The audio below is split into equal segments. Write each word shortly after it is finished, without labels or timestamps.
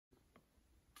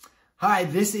Hi,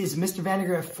 this is Mr.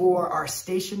 Vandegrift for our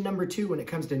station number 2 when it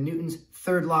comes to Newton's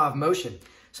third law of motion.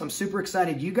 So I'm super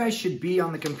excited. You guys should be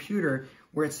on the computer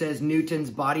where it says Newton's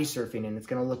body surfing, and it's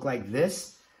going to look like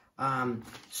this.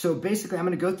 So basically, I'm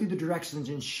going to go through the directions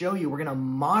and show you. We're going to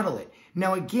model it.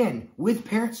 Now, again, with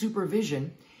parent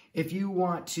supervision, if you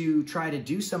want to try to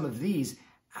do some of these,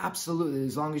 absolutely,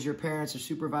 as long as your parents are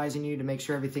supervising you to make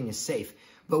sure everything is safe.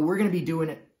 But we're going to be doing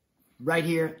it right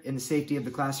here in the safety of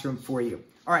the classroom for you.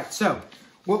 All right, so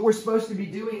what we're supposed to be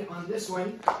doing on this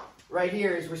one right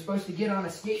here is we're supposed to get on a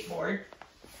skateboard,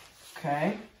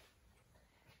 okay?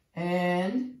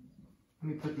 And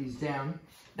let me put these down.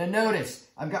 Now notice,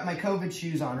 I've got my COVID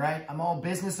shoes on, right? I'm all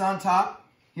business on top,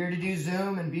 here to do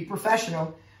Zoom and be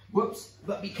professional. Whoops,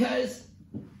 but because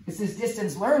this is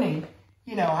distance learning,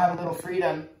 you know, I have a little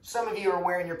freedom. Some of you are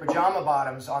wearing your pajama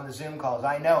bottoms on the Zoom calls,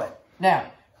 I know it. Now,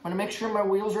 I'm gonna make sure my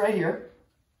wheel's right here.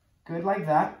 Good, like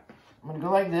that. I'm going to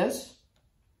go like this,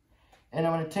 and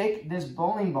I'm going to take this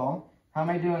bowling ball. How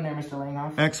am I doing there, Mr.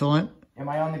 Langhoff? Excellent. Am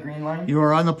I on the green line? You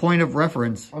are on the point of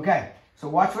reference. Okay, so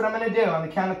watch what I'm going to do. On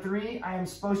the count of 3, I am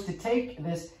supposed to take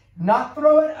this, not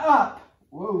throw it up.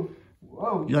 Whoa,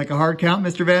 whoa. You like a hard count,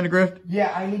 Mr. Vandegrift?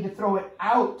 Yeah, I need to throw it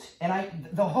out. And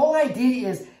the whole idea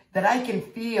is that I can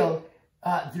feel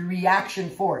the reaction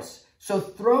force. So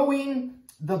throwing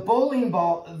the bowling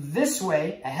ball this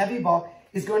way, a heavy ball,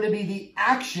 is going to be the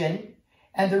action,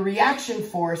 and the reaction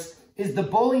force is the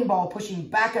bowling ball pushing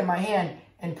back on my hand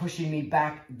and pushing me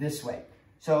back this way.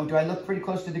 So do I look pretty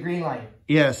close to the green line?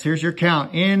 Yes, here's your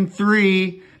count. In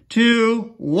 3,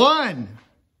 2, 1.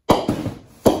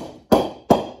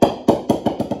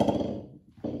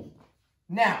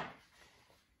 Now,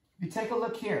 you take a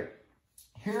look here.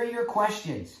 Here are your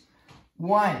questions.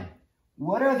 1,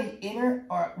 what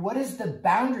is the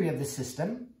boundary of the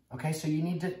system? Okay, so you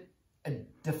need to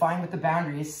define what the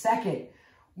boundary is. 2nd,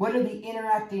 what are the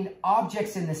interacting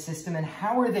objects in the system and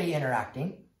how are they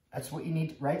interacting? That's what you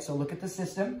need, right? So look at the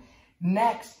system.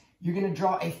 Next, you're going to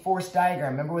draw a force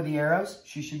diagram. Remember with the arrows?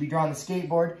 She should be drawing the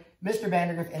skateboard, Mr.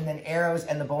 Vandegrift, and then arrows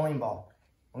and the bowling ball.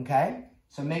 Okay?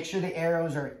 So make sure the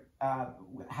arrows are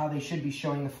how they should be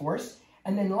showing the force.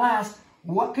 And then last,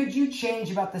 what could you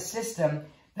change about the system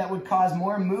that would cause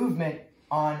more movement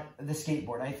on the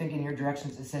skateboard? I think in your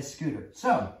directions it says scooter.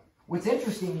 So what's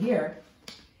interesting here,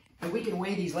 and we can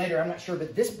weigh these later, I'm not sure,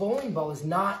 but this bowling ball is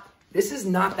not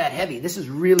that heavy. This is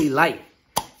really light.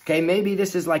 Okay, maybe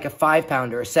this is like a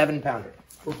 5-pounder or a 7-pounder.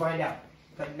 We'll find out.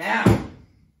 But now,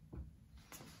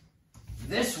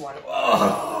 this one,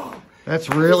 oh! That's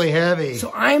really heavy.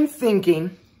 So I'm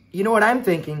thinking, you know what I'm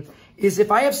thinking, is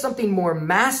if I have something more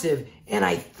massive and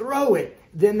I throw it,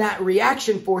 then that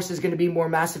reaction force is going to be more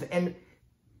massive. And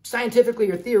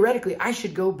scientifically or theoretically, I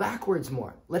should go backwards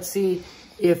more. Let's see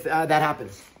if that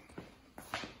happens.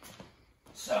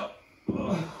 So,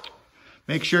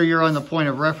 make sure you're on the point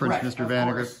of reference, right, Mr.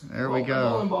 Vandegrift. There we go. The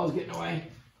bowling ball's getting away.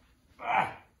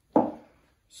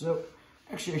 So,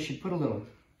 actually, I should put a little.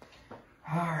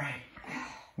 All right.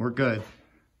 We're good.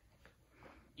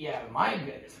 Yeah, my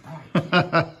good is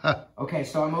fine. Okay,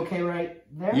 so I'm okay right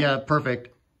there? Yeah,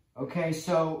 perfect. Okay,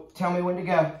 so tell me when to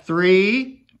go.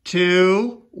 3,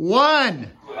 2,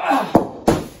 1.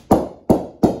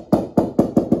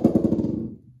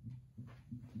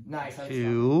 Nice.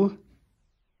 2,